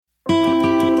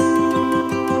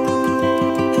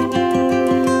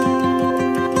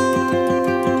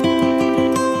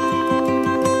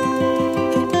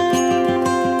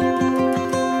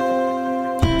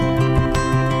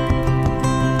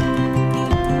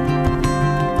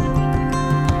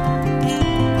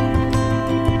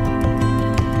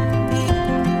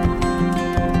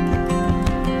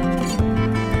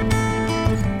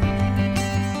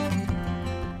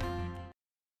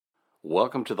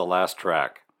Welcome to The Last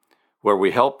Track, where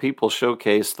we help people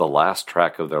showcase the last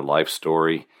track of their life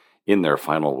story in their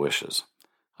final wishes.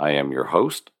 I am your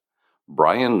host,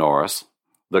 Brian Norris,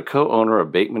 the co-owner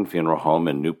of Bateman Funeral Home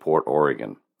in Newport,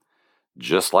 Oregon.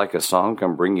 Just like a song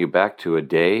can bring you back to a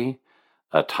day,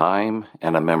 a time,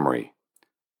 and a memory,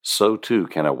 so too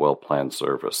can a well-planned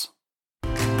service.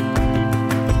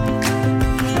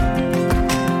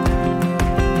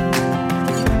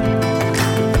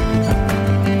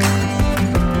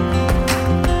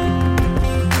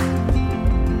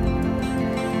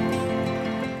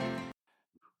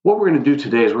 What we're going to do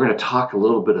today is we're going to talk a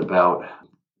little bit about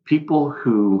people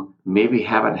who maybe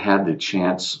haven't had the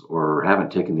chance or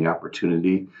haven't taken the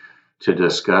opportunity to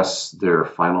discuss their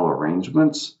final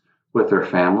arrangements with their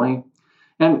family.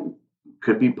 And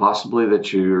could be possibly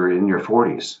that you're in your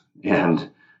 40s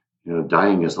and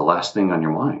dying is the last thing on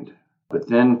your mind. But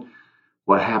then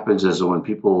what happens is when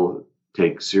people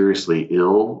take seriously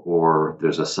ill or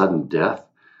there's a sudden death,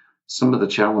 some of the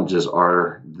challenges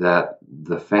are that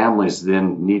the families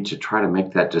then need to try to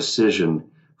make that decision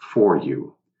for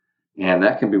you. And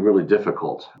that can be really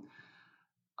difficult.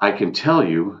 I can tell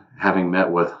you, having met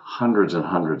with hundreds and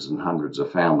hundreds and hundreds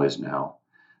of families now,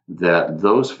 that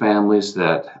those families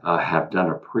that have done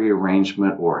a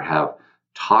pre-arrangement or have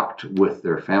talked with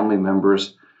their family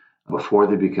members before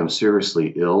they become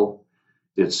seriously ill,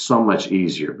 it's so much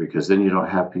easier because then you don't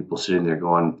have people sitting there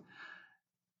going,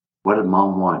 what did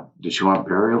mom want? Did she want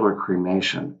burial or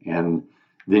cremation? And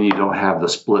then you don't have the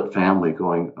split family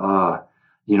going,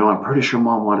 I'm pretty sure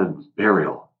mom wanted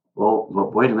burial. Well,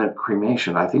 but wait a minute,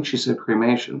 cremation. I think she said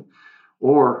cremation.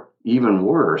 Or even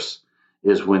worse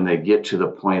is when they get to the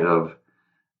point of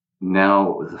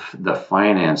now the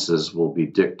finances will be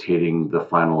dictating the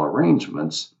final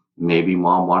arrangements. Maybe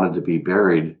mom wanted to be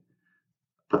buried,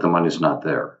 but the money's not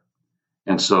there.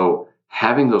 And so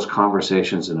having those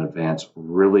conversations in advance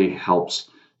really helps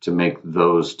to make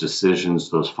those decisions,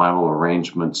 those final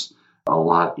arrangements, a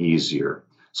lot easier.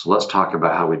 So let's talk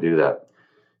about how we do that.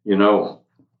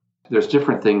 There's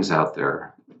different things out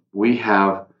there. We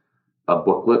have a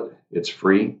booklet. It's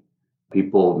free.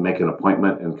 People make an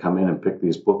appointment and come in and pick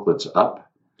these booklets up.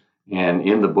 And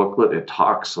in the booklet, it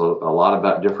talks a lot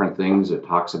about different things. It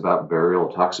talks about burial.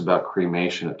 It talks about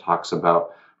cremation. It talks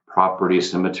about property,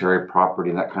 cemetery property,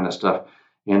 and that kind of stuff.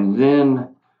 And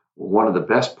then one of the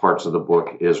best parts of the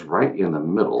book is right in the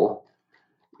middle.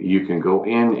 You can go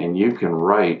in and you can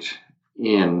write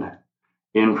in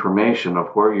information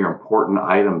of where your important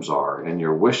items are and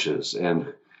your wishes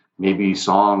and maybe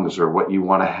songs or what you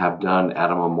want to have done at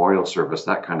a memorial service,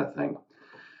 that kind of thing.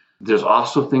 There's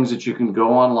also things that you can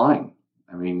go online.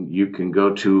 You can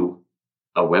go to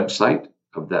a website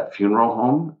of that funeral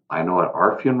home. I know at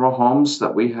our funeral homes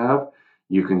that we have,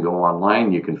 you can go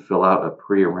online, you can fill out a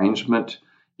pre-arrangement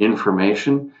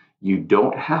information. You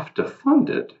don't have to fund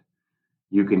it.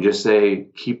 You can just say,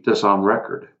 keep this on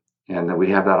record. And then we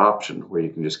have that option where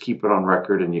you can just keep it on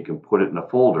record and you can put it in a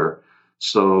folder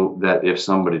so that if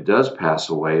somebody does pass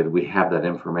away, we have that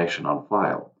information on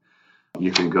file.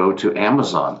 You can go to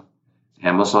Amazon.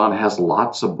 Amazon has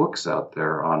lots of books out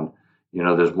there on,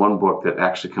 there's one book that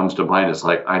actually comes to mind. It's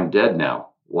like, I'm dead now.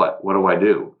 What do I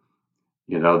do?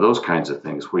 Those kinds of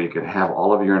things where you can have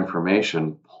all of your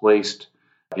information placed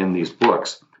in these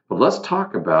books. But let's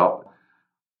talk about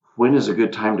when is a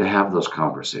good time to have those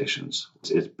conversations.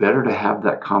 It's better to have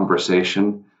that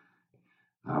conversation.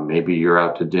 Maybe you're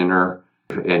out to dinner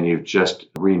and you've just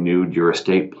renewed your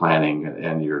estate planning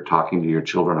and you're talking to your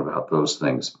children about those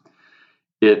things.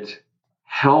 It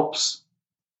helps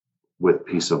with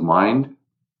peace of mind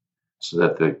so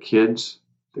that the kids,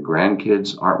 the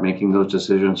grandkids aren't making those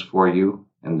decisions for you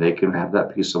and they can have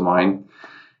that peace of mind.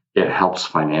 It helps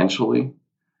financially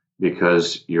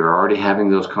because you're already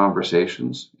having those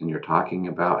conversations and you're talking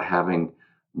about having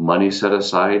money set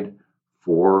aside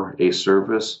for a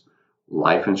service,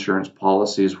 life insurance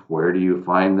policies. Where do you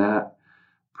find that?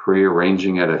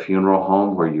 Pre-arranging at a funeral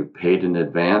home where you've paid in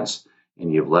advance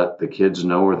and you've let the kids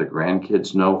know or the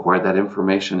grandkids know where that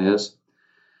information is.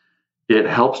 It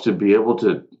helps to be able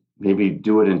to maybe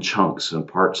do it in chunks and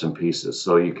parts and pieces.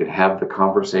 So you can have the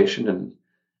conversation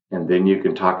and then you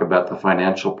can talk about the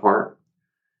financial part.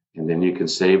 And then you can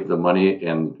save the money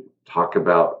and talk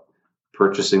about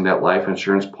purchasing that life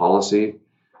insurance policy,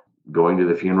 going to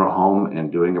the funeral home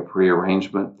and doing a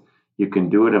pre-arrangement. You can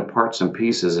do it in parts and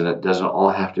pieces and it doesn't all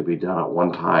have to be done at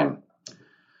one time.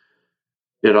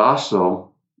 It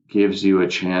also gives you a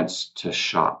chance to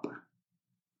shop.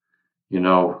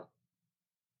 When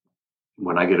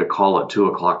I get a call at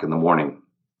 2:00 in the morning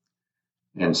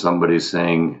and somebody's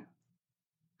saying,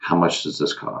 how much does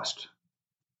this cost?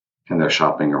 and they're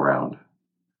shopping around.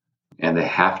 And they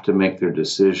have to make their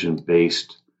decision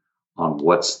based on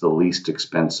what's the least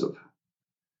expensive.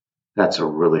 That's a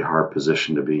really hard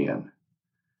position to be in.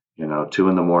 2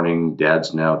 a.m,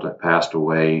 dad's now passed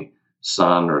away,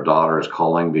 son or daughter is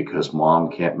calling because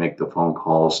mom can't make the phone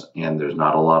calls and there's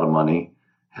not a lot of money.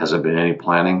 Hasn't been any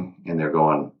planning, and they're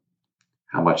going,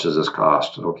 how much does this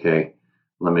cost? Okay,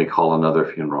 let me call another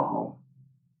funeral home.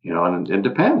 And it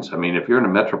depends. I mean, if you're in a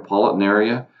metropolitan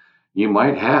area, you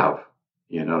might have,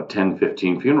 10,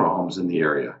 15 funeral homes in the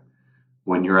area.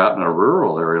 When you're out in a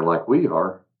rural area like we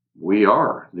are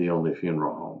the only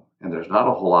funeral home, and there's not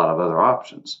a whole lot of other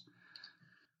options.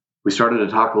 We started to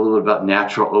talk a little bit about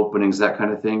natural openings, that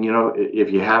kind of thing.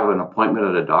 If you have an appointment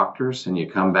at a doctor's and you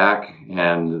come back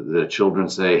and the children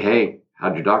say, hey,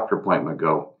 how'd your doctor appointment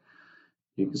go?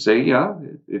 You can say, yeah,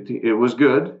 it was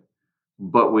good,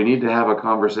 but we need to have a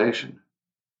conversation.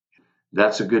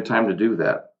 That's a good time to do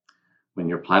that. When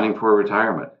you're planning for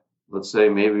retirement, let's say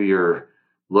maybe you're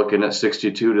looking at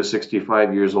 62 to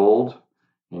 65 years old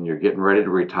and you're getting ready to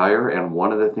retire, and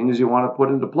one of the things you want to put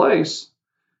into place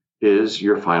is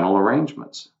your final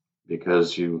arrangements,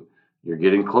 because you're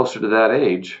getting closer to that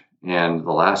age, and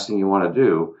the last thing you want to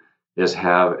do is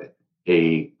have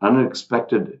a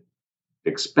unexpected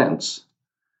expense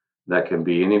that can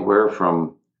be anywhere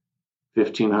from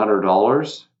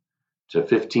 $1,500 to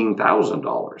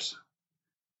 $15,000,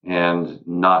 and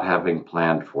not having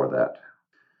planned for that.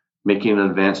 Making an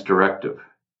advance directive.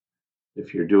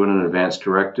 If you're doing an advance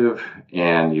directive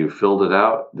and you filled it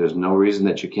out, there's no reason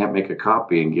that you can't make a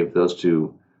copy and give those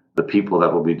to the people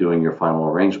that will be doing your final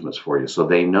arrangements for you, so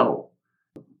they know.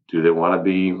 Do they want to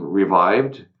be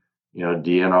revived?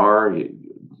 DNR,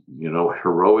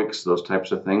 heroics, those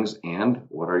types of things, and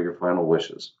what are your final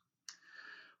wishes?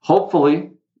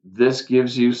 Hopefully, this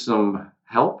gives you some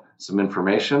help, some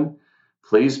information.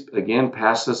 Please, again,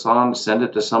 pass this on, send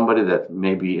it to somebody that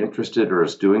may be interested or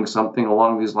is doing something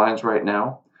along these lines right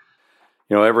now.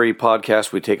 Every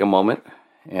podcast we take a moment,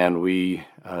 and we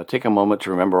take a moment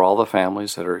to remember all the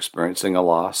families that are experiencing a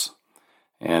loss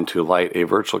and to light a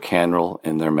virtual candle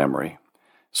in their memory.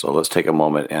 So let's take a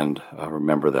moment and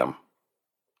remember them.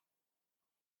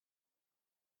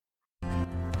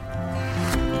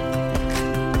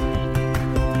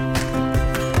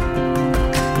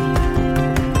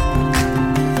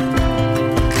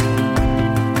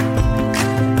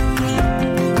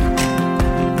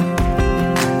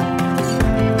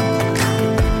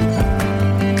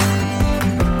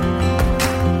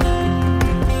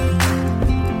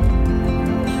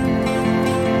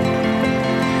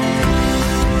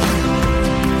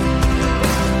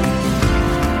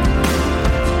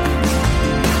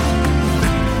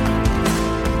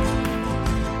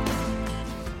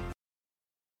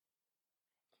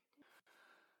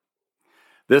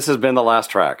 This has been The Last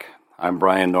Track. I'm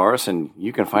Brian Norris, and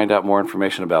you can find out more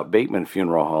information about Bateman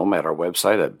Funeral Home at our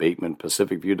website at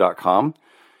batemanpacificview.com,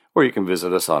 or you can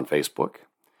visit us on Facebook.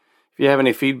 If you have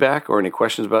any feedback or any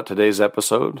questions about today's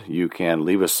episode, you can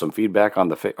leave us some feedback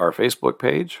on our Facebook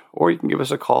page, or you can give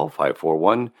us a call,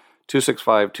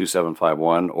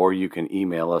 541-265-2751, or you can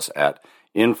email us at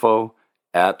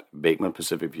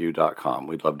info@batemanpacificview.com.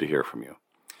 We'd love to hear from you.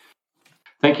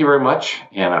 Thank you very much,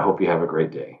 and I hope you have a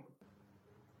great day.